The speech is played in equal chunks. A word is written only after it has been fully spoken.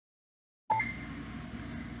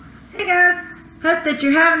Hope that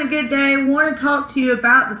you're having a good day. Want to talk to you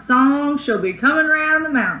about the song She'll Be Coming Round the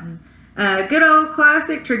Mountain. Good old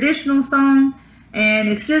classic traditional song, and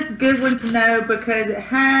it's just a good one to know because it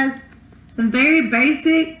has some very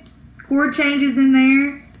basic chord changes in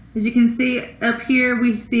there. As you can see up here,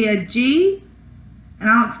 we see a G, and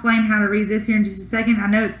I'll explain how to read this here in just a second. I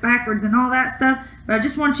know it's backwards and all that stuff, but I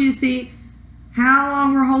just want you to see how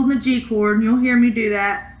long we're holding the G chord, and you'll hear me do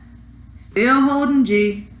that. Still holding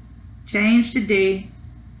G, change to D,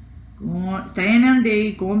 staying on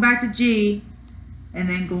D, going back to G, and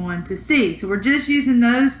then going to C. So we're just using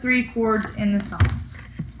those three chords in the song.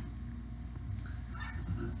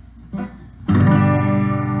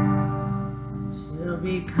 She'll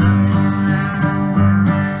be coming round,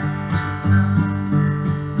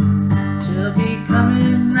 she'll be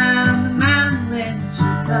coming round the mountain when she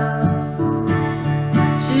comes.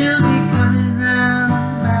 She'll be coming round the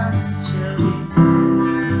mountain, she'll be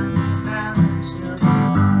coming round the mountain, she'll be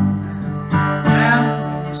coming round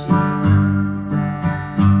when she comes.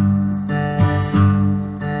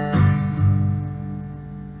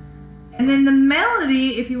 And then the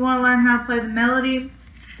melody, if you want to learn how to play the melody,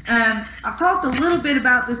 I've talked a little bit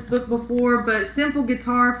about this book before, but Simple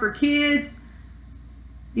Guitar for Kids.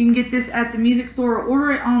 You can get this at the music store or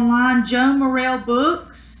order it online. Joe Morrell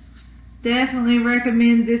Books. Definitely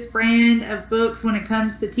recommend this brand of books when it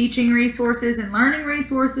comes to teaching resources and learning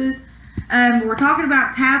resources. We're talking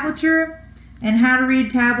about tablature and how to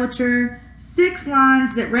read tablature. 6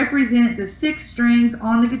 lines that represent the 6 strings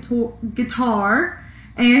on the guitar.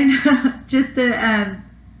 And just a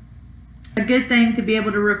good thing to be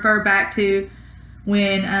able to refer back to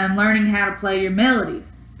when learning how to play your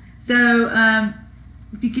melodies. So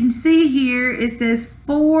if you can see here, it says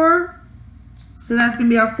 4, so that's going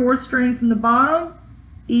to be our 4th string from the bottom,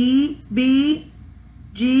 E, B,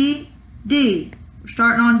 G, D. We're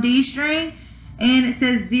starting on D string, and it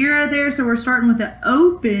says 0 there, so we're starting with the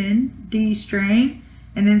open D string,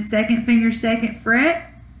 and then 2nd finger, 2nd fret.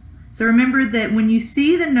 So remember that when you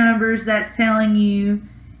see the numbers, that's telling you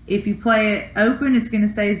if you play it open, it's going to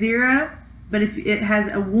say 0. But if it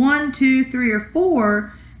has a 1, 2, 3, or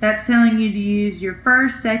 4, that's telling you to use your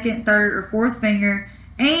 1st, 2nd, 3rd, or 4th finger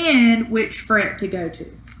and which fret to go to.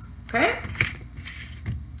 Okay?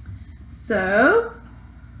 So,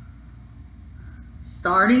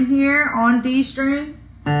 starting here on D string.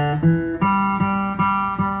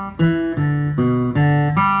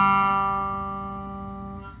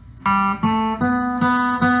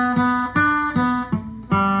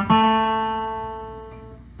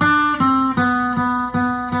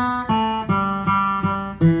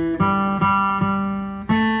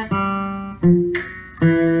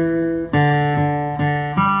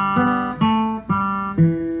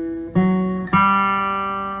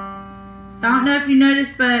 I don't know if you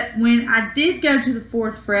noticed, but when I did go to the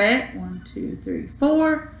 4th fret, 1, 2, 3,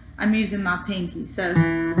 4, I'm using my pinky. So I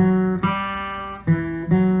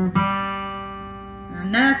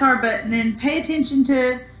know that's hard, but then pay attention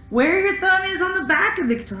to where your thumb is on the back of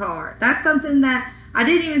the guitar. That's something that I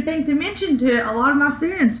didn't even think to mention to a lot of my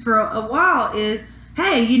students for a while is,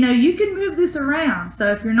 hey, you know, you can move this around.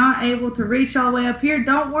 So if you're not able to reach all the way up here,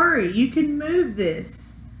 don't worry. You can move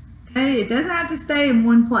this. Okay, it doesn't have to stay in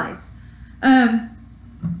one place.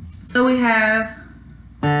 So we have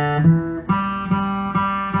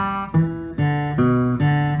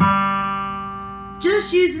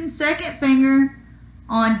just using 2nd finger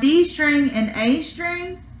on D string and A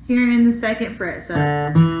string here in the 2nd fret. So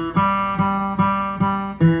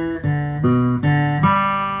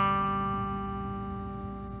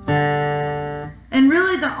and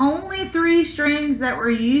really the only 3 strings that we're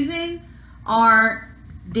using are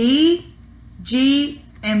D, G,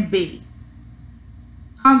 and B.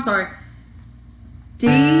 I'm sorry, D,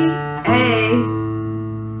 A,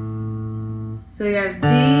 so we have D, A,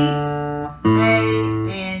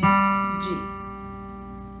 and G.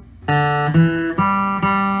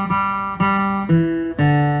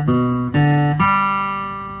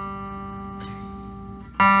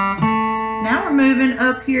 Now we're moving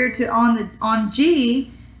up here to on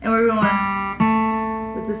G, and we're going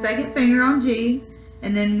with the 2nd finger on G,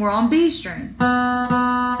 and then we're on B string.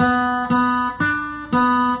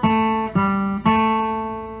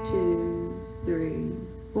 2, 3,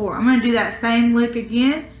 4. I'm going to do that same lick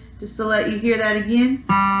again, just to let you hear that again.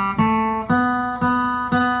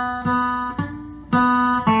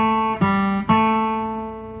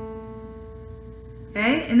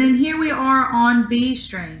 Okay, and then here we are on B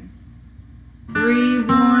string. 3, 1,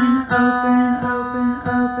 open, open,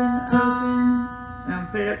 open, open. And I'll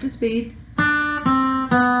put it up to speed.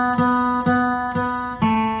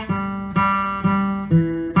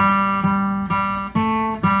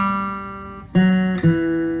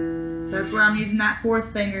 that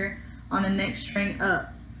fourth finger on the next string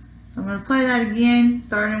up. So I'm going to play that again,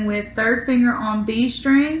 starting with third finger on B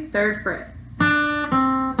string, 3rd fret.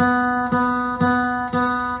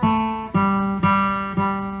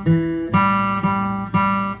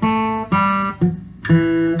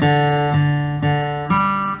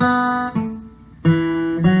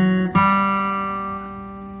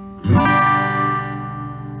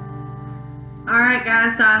 Alright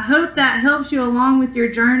guys, so I hope that helps you along with your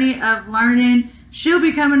journey of learning. She'll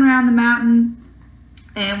be coming around the mountain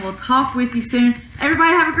and we'll talk with you soon.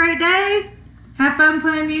 Everybody have a great day. Have fun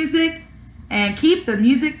playing music and keep the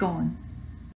music going.